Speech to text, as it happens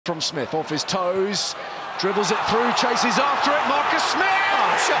From Smith, off his toes, dribbles it through, chases after it, Marcus Smith!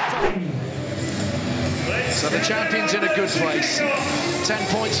 Oh, so the champions in a good place. 10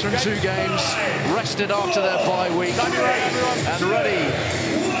 points from 2 games, rested after their bye week, and ready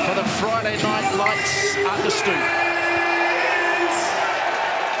for the Friday night lights at the Stoop.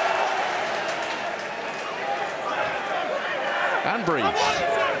 And breathe.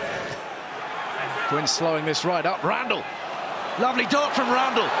 Quinn slowing this right up, Randall. Lovely dart from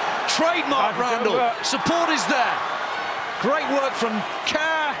Randall, trademark Randall, support is there. Great work from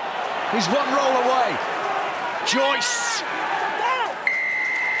Kerr, he's one roll away. Joyce,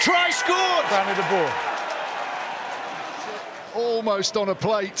 try scored. Down the ball. Almost on a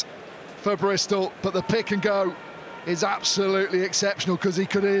plate for Bristol, but the pick and go is absolutely exceptional because he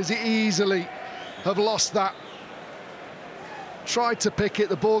could easily have lost that. Tried to pick it,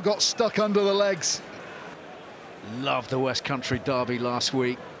 the ball got stuck under the legs. Loved the West Country derby last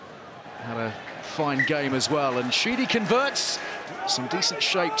week. Had a fine game as well, and Sheedy converts. Some decent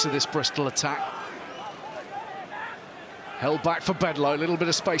shape to this Bristol attack. Held back for Bedlow, a little bit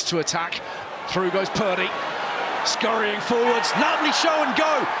of space to attack. Through goes Purdy, scurrying forwards. Lovely show and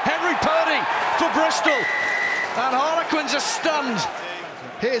go. Henry Purdy for Bristol. And Harlequins are stunned.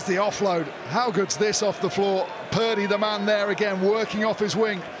 Here's the offload. How good's this off the floor? Purdy, the man there again, working off his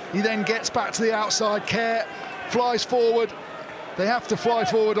wing. He then gets back to the outside. Kerr flies forward. They have to fly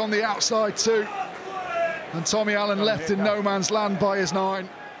forward on the outside too. And Tommy Allen left in no man's land by his 9.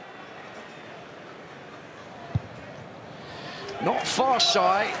 Not far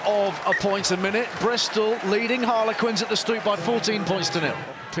shy of a point a minute. Bristol leading Harlequins at the Stoop by 14 points to 0.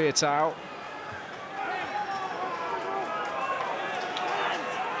 Peartau.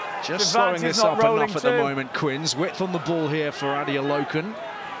 Just slowing this up enough at the moment, Quins. Width on the ball here for Harlequins.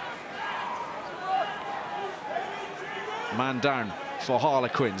 Man down for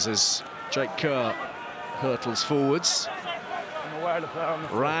Harlequins as Jake Kerr hurtles forwards.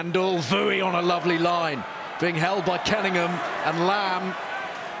 Randall, Vui on a lovely line, being held by Kenningham and Lamb.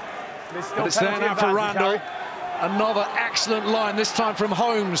 But it's there now for Randall. Another excellent line, this time from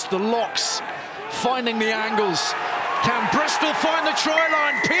Holmes. The locks finding the angles. Can Bristol find the try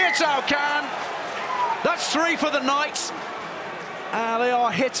line? Peartau can. That's 3 for the night. And they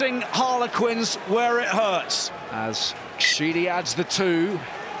are hitting Harlequins where it hurts. As Sheedy adds the 2.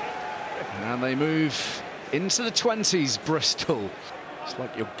 And they move into the 20s, Bristol. It's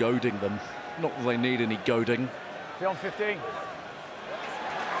like you're goading them. Not that they need any goading. Beyond 15.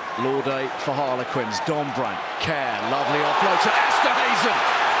 Lauday for Harlequins. Dombrandt, Kerr, lovely offload to Esterhazen.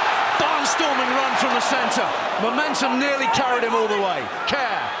 Barnstorming run from the centre. Momentum nearly carried him all the way.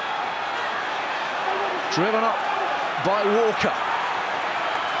 Kerr. Driven up by Walker.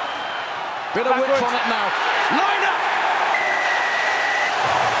 Bit of width on it now. Line up!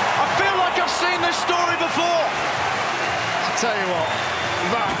 I feel like I've seen this story before. I'll tell you what,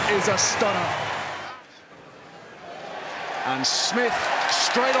 that is a stunner. And Smith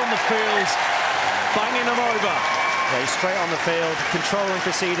straight on the field, banging them over. He's straight on the field, controlling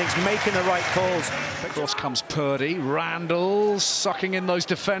proceedings, making the right calls. Across comes Purdy, Randall sucking in those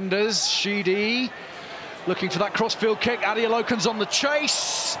defenders. Sheedy looking for that crossfield kick. Harlequins on the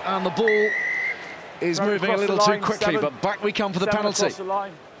chase, and the ball is moving a little too quickly, but back we come for the penalty.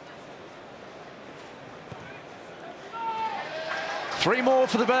 3 more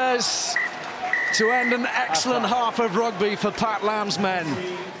for the Bears to end an excellent half of rugby for Pat Lamb's men.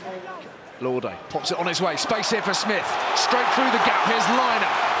 Lauday pops it on his way. Space here for Smith. Straight through the gap. Here's Liner.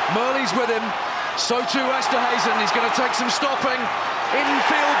 Murley's with him. So too Esterhazen. He's going to take some stopping.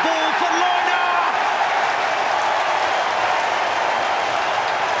 Infield ball for Liner.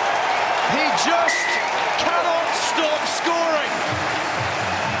 He just cannot stop scoring.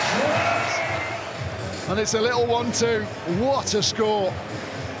 And it's a little 1-2. What a score.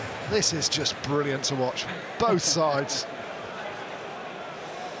 This is just brilliant to watch. Both sides.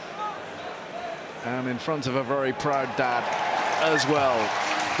 And in front of a very proud dad as well.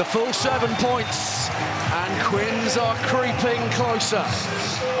 The full 7 points, and Quins are creeping closer.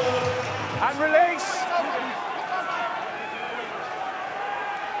 And release.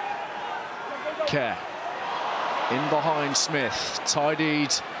 Kerr in behind Smith,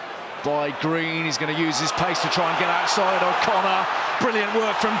 tidied by Green. He's going to use his pace to try and get outside O'Connor. Brilliant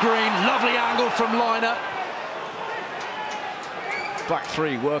work from Green, lovely angle from Liner. Back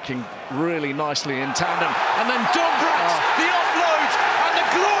 3 working really nicely in tandem. And then Dombrandt, the offload, and the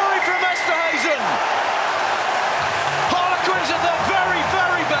glory from Esterhazen. Harlequins at their very,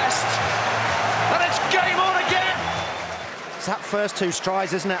 very best. And it's game on again. It's that first 2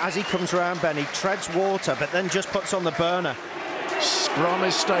 strides, isn't it? As he comes around, Ben, he treads water, but then just puts on the burner. Brum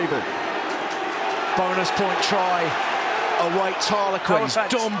is stable. Bonus point try awaits Harlequins.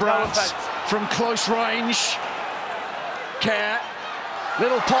 Dombrandt from close range. Kerr,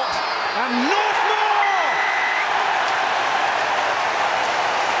 little pop, and Northmore!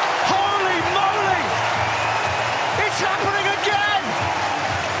 Holy moly! It's happening again!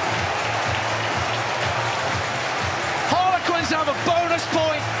 Harlequins have a bonus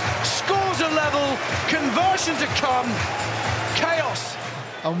point, scores are level, conversion to come, chaos.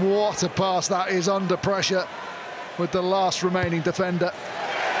 And what a pass that is under pressure with the last remaining defender.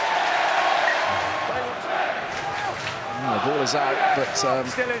 The ball is out, but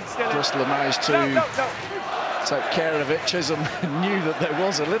Bristol have managed to take care of it. Chisholm knew that there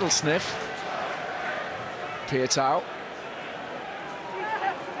was a little sniff. Pietau.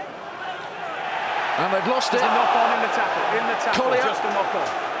 And they've lost it. There's a knock-on in the tackle. Collier Just a knock-on.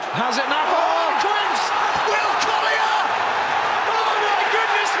 has it now for Harlequins. Will Collier! Oh my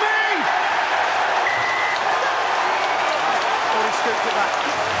goodness me! Oh, he scooped it back.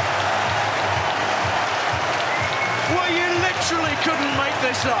 Well, you literally couldn't make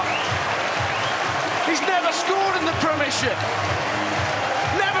this up. He's never scored in the Premiership.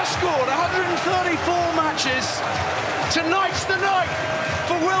 Never scored. 134 matches. Tonight's the night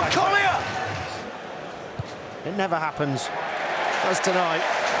for Will Collier. It never happens. That's tonight.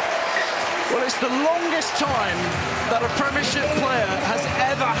 Well, it's the longest time that a Premiership player has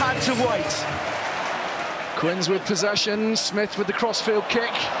ever had to wait. Quins with possession. Smith with the crossfield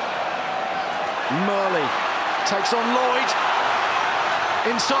kick. Murley takes on Lloyd.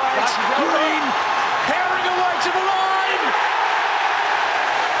 Inside. Green. Herring away to the line.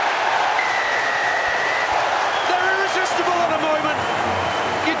 They're irresistible at a moment.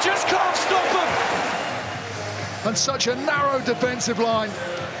 You just can't stop them. And such a narrow defensive line.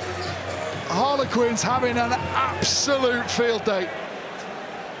 Harlequins having an absolute field day.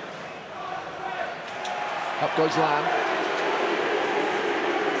 Up goes Lamb.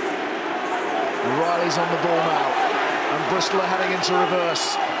 Riley's on the ball now. And Bristol are heading into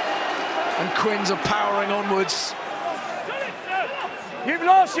reverse. And Quins are powering onwards. You've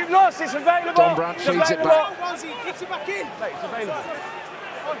lost, it's available. Dombrandt feeds it back. Kicks it back in. Mate, it's available.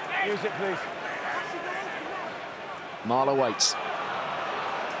 Use it, please. Marlow waits.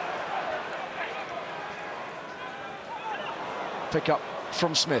 Pick up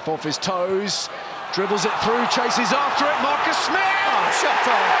from Smith, off his toes. Dribbles it through, chases after it. Marcus Smith! Oh, shut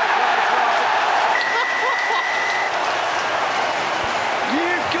up!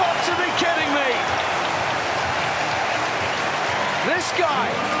 You've got to be kidding me! This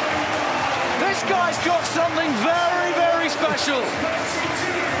guy's got something very, very special.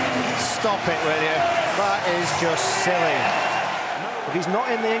 Stop it, will you? That is just silly. If he's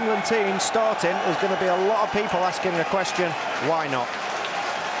not in the England team starting, there's going to be a lot of people asking the question, why not?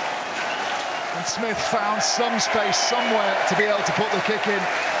 And Smith found some space somewhere to be able to put the kick in.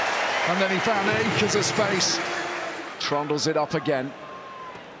 And then he found acres of space. Trundles it up again.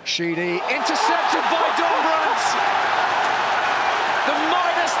 Sheedy intercepted by Dombrandt. The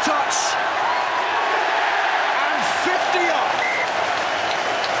Midas touch. And 50 up.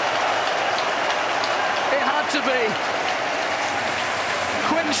 It had to be.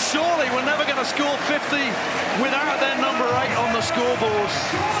 Quins surely were never going to score 50 without their number 8 on the scoreboard.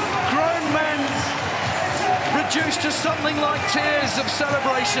 Grown men reduced to something like tears of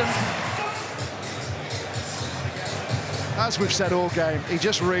celebration. As we've said all game, he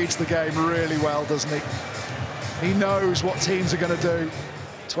just reads the game really well, doesn't he? He knows what teams are going to do.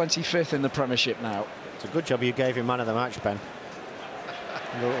 25th in the Premiership now. It's a good job you gave him man of the match, Ben.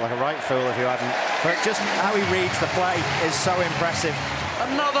 You look like a right fool if you hadn't. But just how he reads the play is so impressive.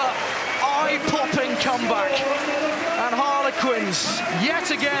 Another eye-popping comeback. And Harlequins,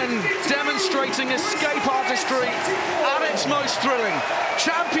 yet again, demonstrating escape artistry at its most thrilling.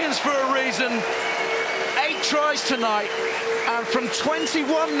 Champions for a reason. 8 tries tonight. And from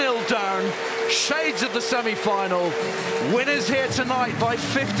 21-0 down, shades of the semi-final. Winners here tonight by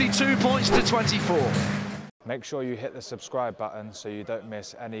 52 points to 24. Make sure you hit the subscribe button so you don't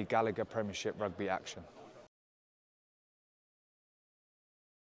miss any Gallagher Premiership Rugby action.